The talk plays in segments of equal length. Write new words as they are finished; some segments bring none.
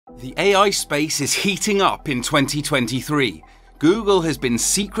The AI space is heating up in 2023. Google has been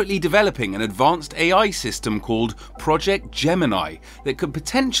secretly developing an advanced AI system called Project Gemini that could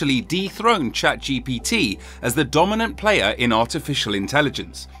potentially dethrone ChatGPT as the dominant player in artificial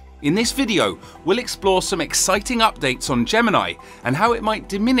intelligence. In this video, we'll explore some exciting updates on Gemini and how it might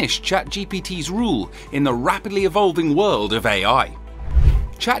diminish ChatGPT's rule in the rapidly evolving world of AI.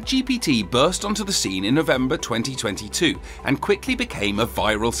 ChatGPT burst onto the scene in November 2022 and quickly became a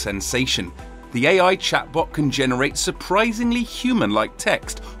viral sensation. The AI chatbot can generate surprisingly human-like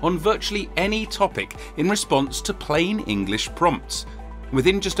text on virtually any topic in response to plain English prompts.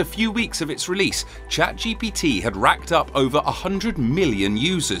 Within just a few weeks of its release, ChatGPT had racked up over 100 million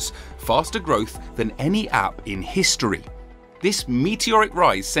users, faster growth than any app in history. This meteoric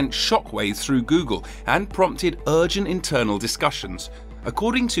rise sent shockwaves through Google and prompted urgent internal discussions.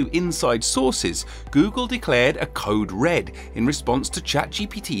 According to inside sources, Google declared a code red in response to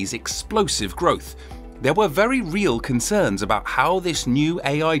ChatGPT's explosive growth. There were very real concerns about how this new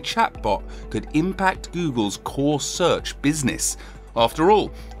AI chatbot could impact Google's core search business. After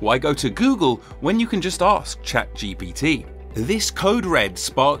all, why go to Google when you can just ask ChatGPT? This code red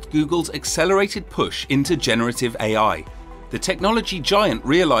sparked Google's accelerated push into generative AI. The technology giant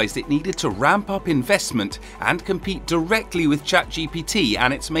realized it needed to ramp up investment and compete directly with ChatGPT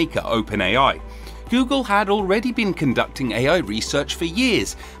and its maker OpenAI. Google had already been conducting AI research for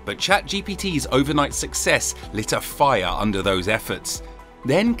years, but ChatGPT's overnight success lit a fire under those efforts.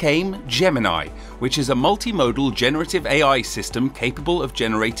 Then came Gemini, which is a multimodal generative AI system capable of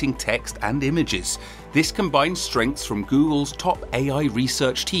generating text and images. This combines strengths from Google's top AI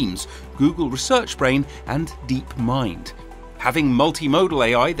research teams, Google Research Brain and DeepMind. Having multimodal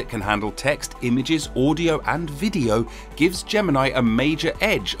AI that can handle text, images, audio and video gives Gemini a major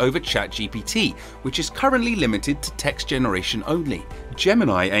edge over ChatGPT, which is currently limited to text generation only.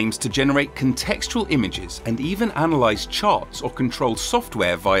 Gemini aims to generate contextual images and even analyze charts or control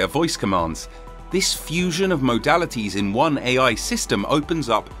software via voice commands. This fusion of modalities in one AI system opens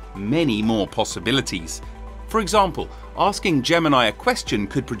up many more possibilities. For example, asking Gemini a question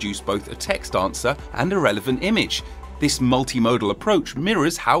could produce both a text answer and a relevant image. This multimodal approach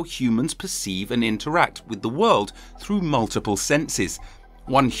mirrors how humans perceive and interact with the world through multiple senses.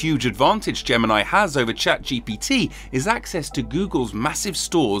 One huge advantage Gemini has over ChatGPT is access to Google's massive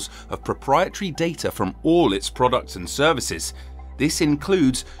stores of proprietary data from all its products and services. This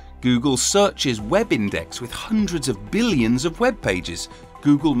includes Google Search's web index with hundreds of billions of web pages,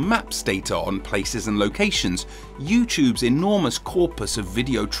 Google Maps data on places and locations, YouTube's enormous corpus of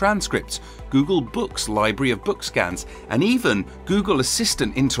video transcripts, Google Books' library of book scans, and even Google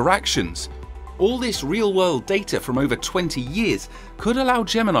Assistant interactions. All this real-world data from over 20 years could allow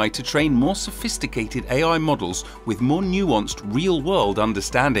Gemini to train more sophisticated AI models with more nuanced real-world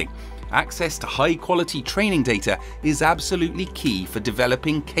understanding. Access to high-quality training data is absolutely key for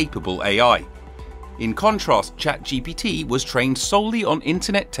developing capable AI. In contrast, ChatGPT was trained solely on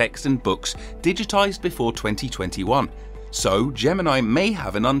internet text and books digitized before 2021. So, Gemini may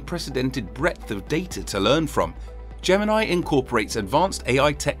have an unprecedented breadth of data to learn from. Gemini incorporates advanced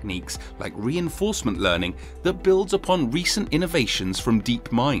AI techniques like reinforcement learning that builds upon recent innovations from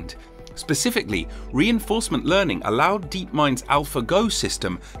DeepMind. Specifically, reinforcement learning allowed DeepMind's AlphaGo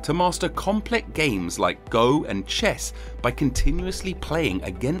system to master complex games like Go and chess by continuously playing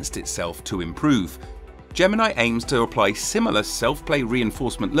against itself to improve. Gemini aims to apply similar self-play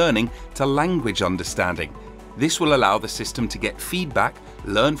reinforcement learning to language understanding. This will allow the system to get feedback,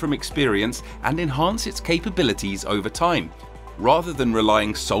 learn from experience, and enhance its capabilities over time. Rather than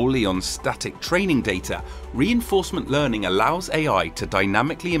relying solely on static training data, reinforcement learning allows AI to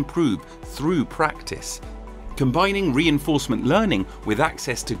dynamically improve through practice. Combining reinforcement learning with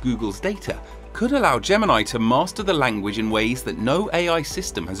access to Google's data could allow Gemini to master the language in ways that no AI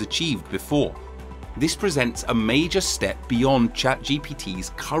system has achieved before. This presents a major step beyond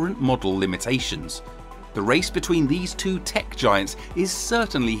ChatGPT's current model limitations. The race between these two tech giants is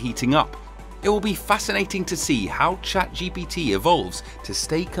certainly heating up. It will be fascinating to see how ChatGPT evolves to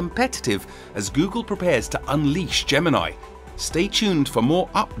stay competitive as Google prepares to unleash Gemini. Stay tuned for more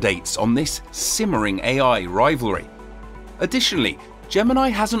updates on this simmering AI rivalry. Additionally, Gemini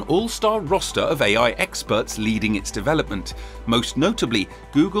has an all-star roster of AI experts leading its development. Most notably,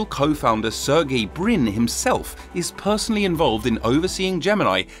 Google co-founder Sergey Brin himself is personally involved in overseeing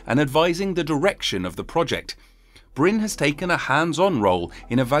Gemini and advising the direction of the project. Brin has taken a hands-on role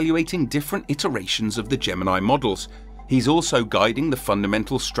in evaluating different iterations of the Gemini models. He's also guiding the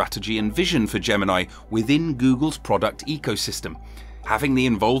fundamental strategy and vision for Gemini within Google's product ecosystem. Having the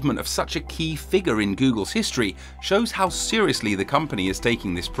involvement of such a key figure in Google's history shows how seriously the company is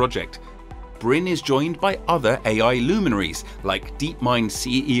taking this project. Brin is joined by other AI luminaries like DeepMind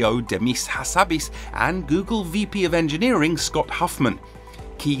CEO Demis Hassabis and Google VP of Engineering Scott Huffman.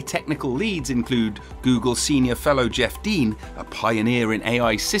 Key technical leads include Google Senior Fellow Jeff Dean, a pioneer in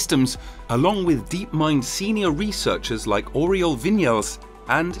AI systems, along with DeepMind senior researchers like Oriol Vinyals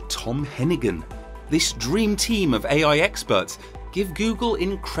and Tom Hennigan. This dream team of AI experts give Google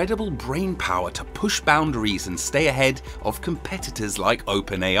incredible brain power to push boundaries and stay ahead of competitors like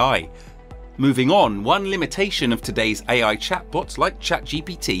OpenAI. Moving on, one limitation of today's AI chatbots like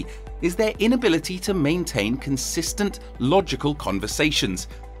ChatGPT is their inability to maintain consistent, logical conversations.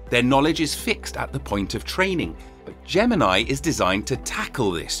 Their knowledge is fixed at the point of training, but Gemini is designed to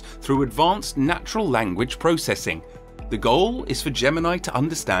tackle this through advanced natural language processing. The goal is for Gemini to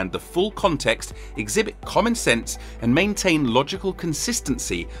understand the full context, exhibit common sense, and maintain logical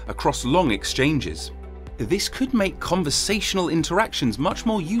consistency across long exchanges. This could make conversational interactions much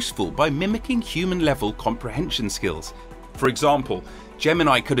more useful by mimicking human-level comprehension skills. For example,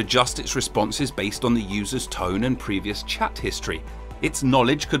 Gemini could adjust its responses based on the user's tone and previous chat history. Its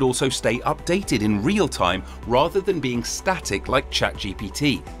knowledge could also stay updated in real time rather than being static like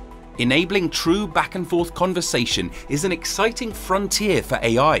ChatGPT. Enabling true back-and-forth conversation is an exciting frontier for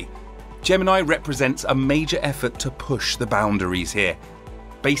AI. Gemini represents a major effort to push the boundaries here.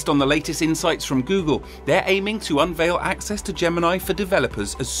 Based on the latest insights from Google, they're aiming to unveil access to Gemini for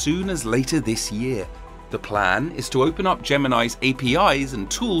developers as soon as later this year. The plan is to open up Gemini's APIs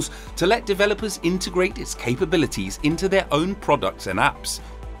and tools to let developers integrate its capabilities into their own products and apps.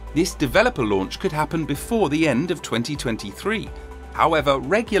 This developer launch could happen before the end of 2023. However,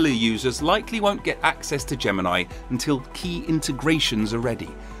 regular users likely won't get access to Gemini until key integrations are ready.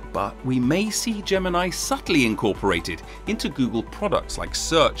 But we may see Gemini subtly incorporated into Google products like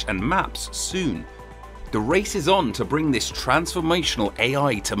Search and Maps soon. The race is on to bring this transformational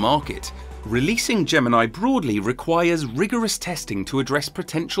AI to market. Releasing Gemini broadly requires rigorous testing to address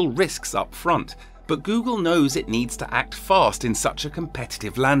potential risks up front, but Google knows it needs to act fast in such a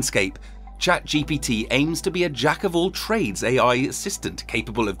competitive landscape. ChatGPT aims to be a jack-of-all-trades AI assistant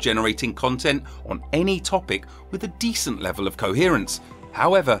capable of generating content on any topic with a decent level of coherence.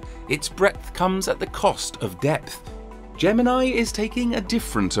 However, its breadth comes at the cost of depth. Gemini is taking a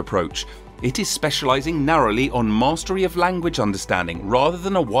different approach. It is specializing narrowly on mastery of language understanding rather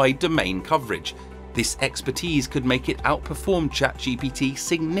than a wide domain coverage. This expertise could make it outperform ChatGPT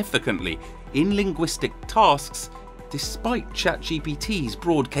significantly in linguistic tasks, despite ChatGPT's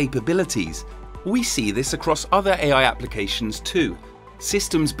broad capabilities. We see this across other AI applications too.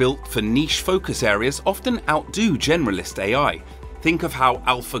 Systems built for niche focus areas often outdo generalist AI. Think of how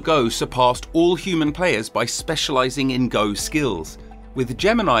AlphaGo surpassed all human players by specializing in Go skills. With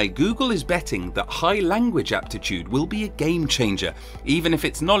Gemini, Google is betting that high language aptitude will be a game changer, even if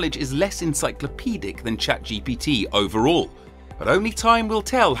its knowledge is less encyclopedic than ChatGPT overall. But only time will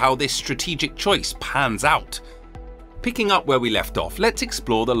tell how this strategic choice pans out. Picking up where we left off, let's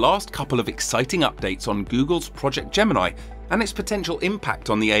explore the last couple of exciting updates on Google's Project Gemini and its potential impact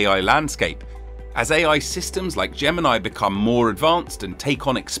on the AI landscape. As AI systems like Gemini become more advanced and take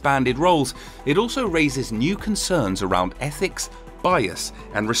on expanded roles, it also raises new concerns around ethics, bias,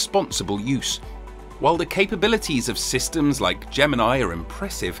 and responsible use. While the capabilities of systems like Gemini are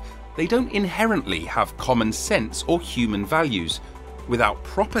impressive, they don't inherently have common sense or human values. Without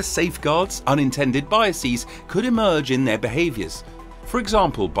proper safeguards, unintended biases could emerge in their behaviors. For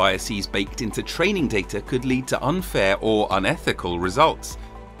example, biases baked into training data could lead to unfair or unethical results.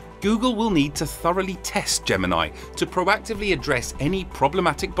 Google will need to thoroughly test Gemini to proactively address any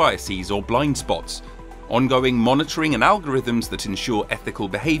problematic biases or blind spots. Ongoing monitoring and algorithms that ensure ethical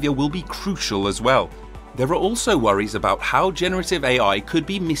behavior will be crucial as well. There are also worries about how generative AI could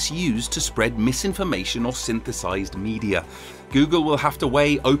be misused to spread misinformation or synthesized media. Google will have to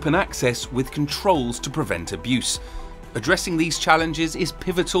weigh open access with controls to prevent abuse. Addressing these challenges is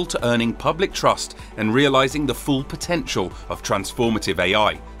pivotal to earning public trust and realizing the full potential of transformative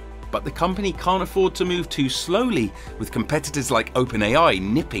AI. But the company can't afford to move too slowly, with competitors like OpenAI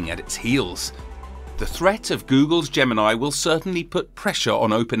nipping at its heels. The threat of Google's Gemini will certainly put pressure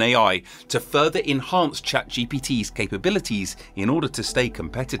on OpenAI to further enhance ChatGPT's capabilities in order to stay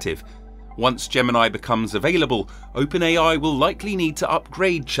competitive. Once Gemini becomes available, OpenAI will likely need to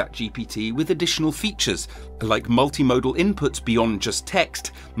upgrade ChatGPT with additional features like multimodal inputs beyond just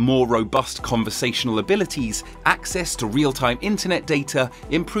text, more robust conversational abilities, access to real-time internet data,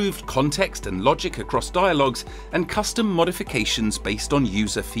 improved context and logic across dialogues, and custom modifications based on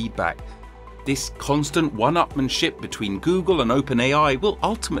user feedback. This constant one-upmanship between Google and OpenAI will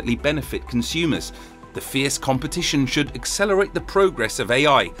ultimately benefit consumers. The fierce competition should accelerate the progress of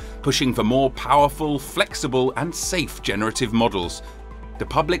AI, pushing for more powerful, flexible, and safe generative models. The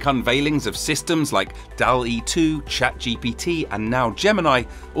public unveilings of systems like DALL-E 2, ChatGPT, and now Gemini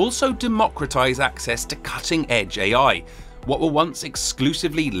also democratize access to cutting-edge AI. What were once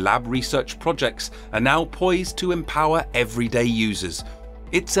exclusively lab research projects are now poised to empower everyday users.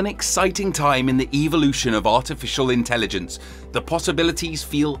 It's an exciting time in the evolution of artificial intelligence. The possibilities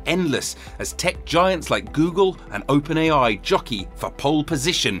feel endless as tech giants like Google and OpenAI jockey for pole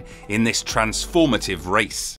position in this transformative race.